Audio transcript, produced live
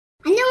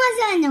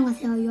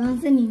안녕하세요.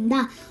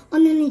 요한쌤입니다.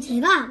 오늘은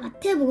제가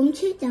마태복음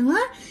 7장을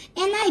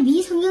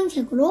NIV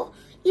성경책으로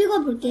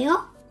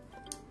읽어볼게요.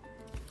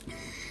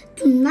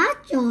 Do not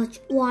judge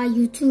or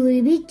you too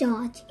will be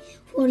judged.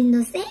 For in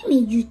the same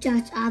way you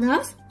judge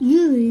others,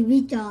 you will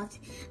be judged.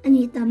 And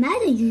with the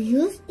measure you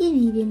use, it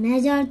will be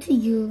measured to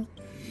you.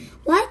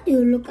 Why do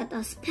you look at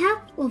the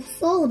speck of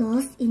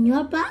sawdust in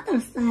your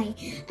brother's eye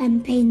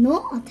and pay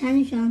no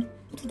attention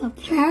to the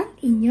plank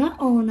in your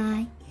own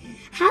eye?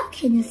 How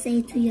can you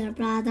say to your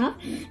brother,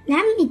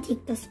 let me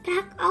take the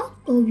speck out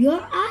of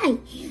your eye,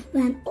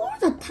 when all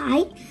the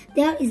time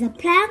there is a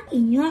plank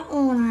in your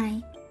own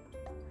eye?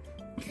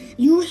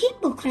 You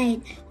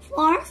hypocrite,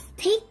 first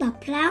take the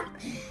plank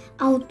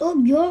out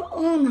of your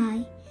own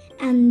eye,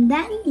 and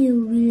then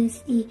you will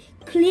see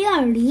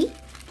clearly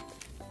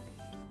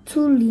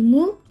to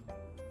remove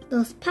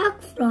the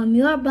speck from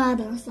your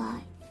brother's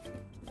eye.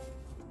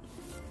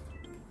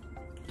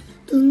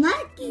 Do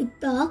not give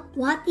dog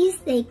what is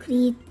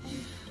sacred.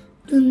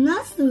 Do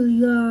not sell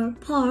your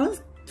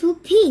pearls to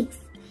pigs.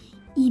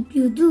 If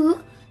you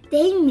do,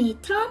 they may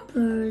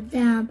trample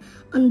them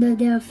under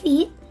their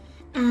feet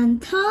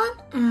and turn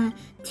and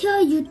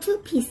tear you to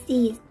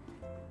pieces.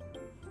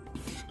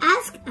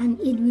 Ask and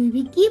it will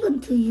be given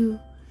to you.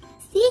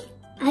 Seek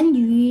and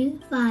you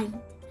will find.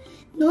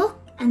 Knock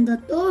and the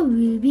door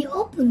will be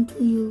opened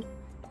to you.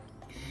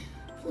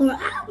 For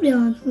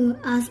everyone who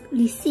asks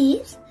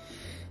receives,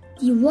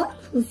 the one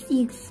who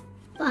seeks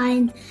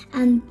finds,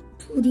 and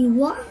to the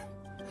one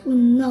who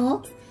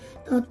knocks,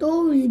 the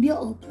door will be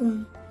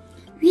open.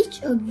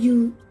 Which of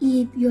you,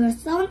 if your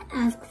son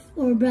asks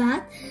for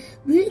bread,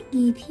 will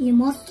give him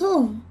a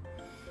stone?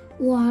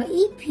 Or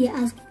if he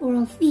asks for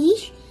a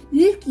fish,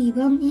 will give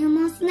him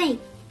a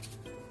snake?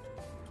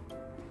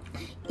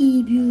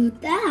 If you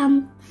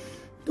then,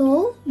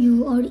 though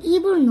you are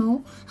evil,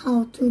 know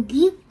how to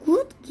give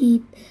good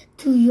gift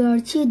to your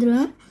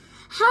children,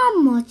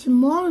 how much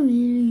more will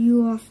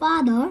your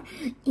Father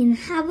in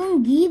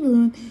heaven give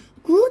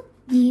good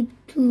gift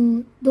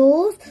to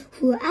those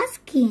who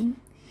ask him?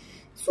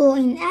 So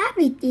in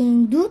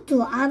everything, do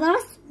to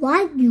others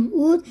what you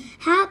would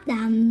have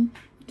them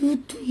do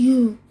to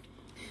you.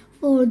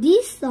 For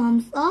this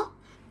sums up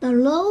the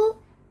law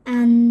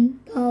and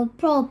the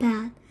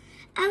prophet.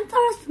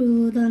 Enter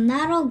through the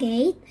narrow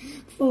gate,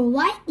 for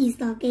wide is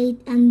the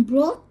gate and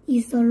broad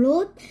is the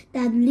road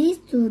that leads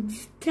to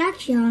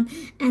destruction,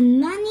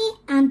 and many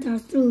enter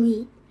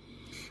through it.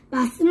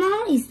 But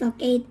small is the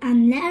gate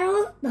and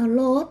narrow the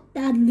road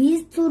that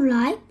leads to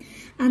life,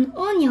 and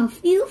only a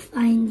few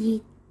find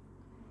it.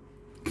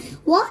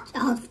 Watch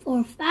out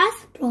for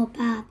false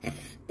prophets.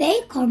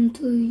 They come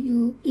to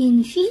you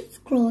in sheep's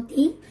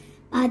clothing,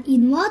 but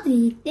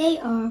inwardly they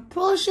are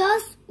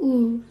precious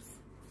wolves.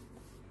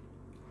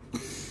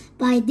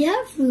 By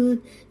their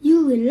fruit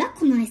you will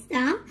recognize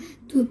them.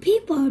 Do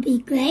people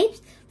pick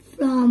grapes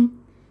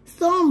from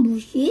thorn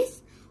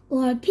bushes,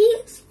 or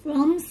pigs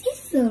from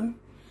thistles?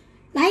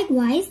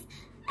 Likewise,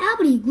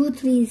 every good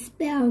tree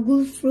bears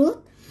good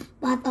fruit,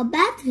 but a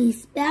bad tree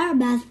bears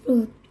bad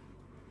fruit.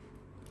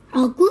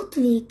 A good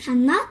tree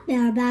cannot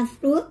bear bad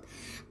fruit,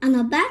 and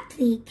a bad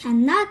tree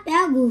cannot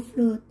bear good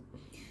fruit.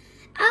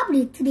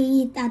 Every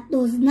tree that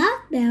does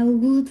not bear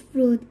good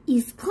fruit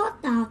is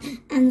cut down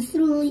and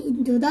thrown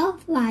into the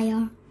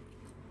fire.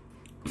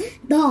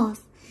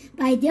 Thus,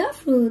 by their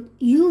fruit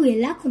you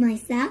will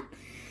recognize them.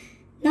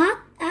 Not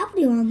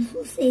everyone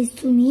who says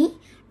to me,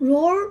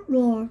 Lord,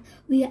 Lord,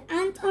 will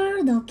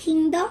enter the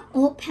kingdom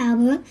of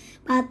heaven,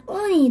 but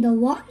only the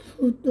one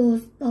who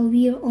does the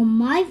will of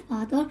my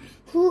Father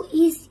who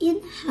is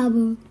in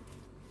heaven.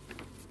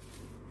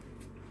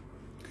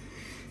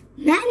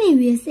 Many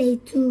will say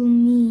to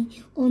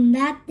me on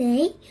that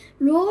day,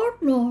 Lord,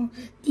 Lord,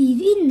 did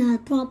we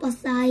not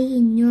prophesy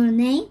in your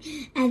name,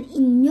 and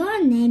in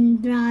your name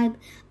drive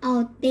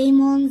out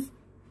demons,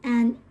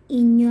 and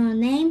in your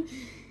name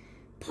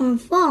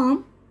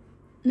perform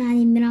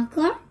many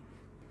miracles?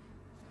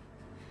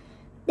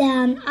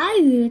 Then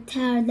I will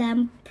tell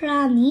them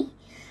plainly,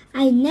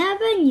 I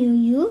never knew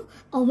you.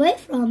 Away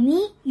from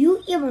me,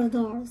 you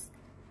evildoers.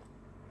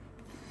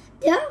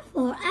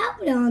 Therefore,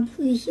 everyone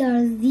who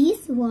hears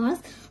these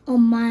words of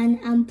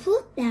mine and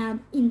puts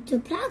them into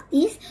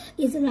practice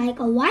is like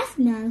a wise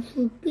man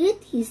who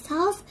built his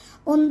house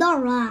on the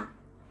rock.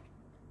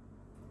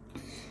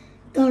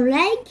 The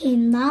rain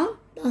came down,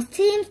 the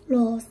streams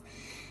rose,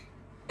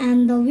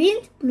 and the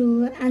wind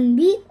blew and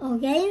beat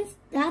against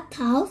that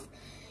house,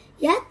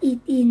 yet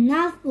it did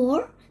not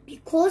fall,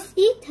 because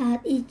it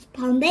had its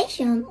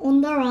foundation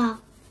on the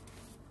rock.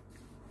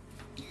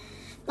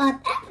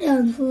 But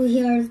everyone who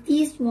hears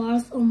these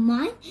words of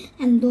mine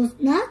and does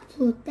not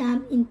put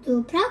them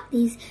into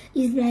practice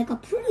is like a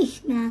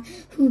foolish man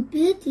who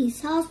built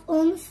his house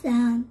on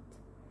sand.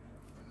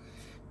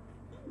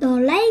 The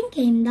rain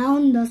came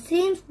down, the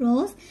streams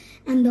rose,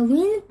 and the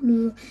wind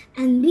blew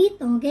and beat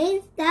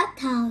against that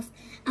house,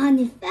 and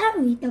it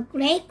fell with a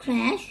great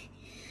crash.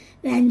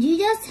 When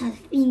Jesus had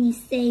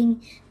finished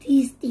saying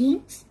these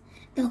things,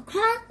 the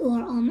crowd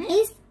were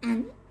amazed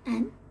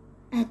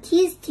at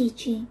his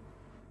teaching.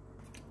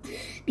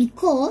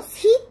 because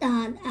he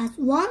died as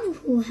one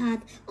who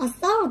had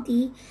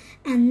authority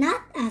and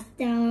not as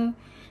the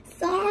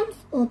sons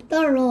of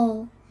the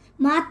law.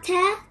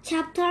 Matthew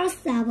chapter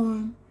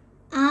 7.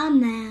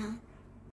 Amen.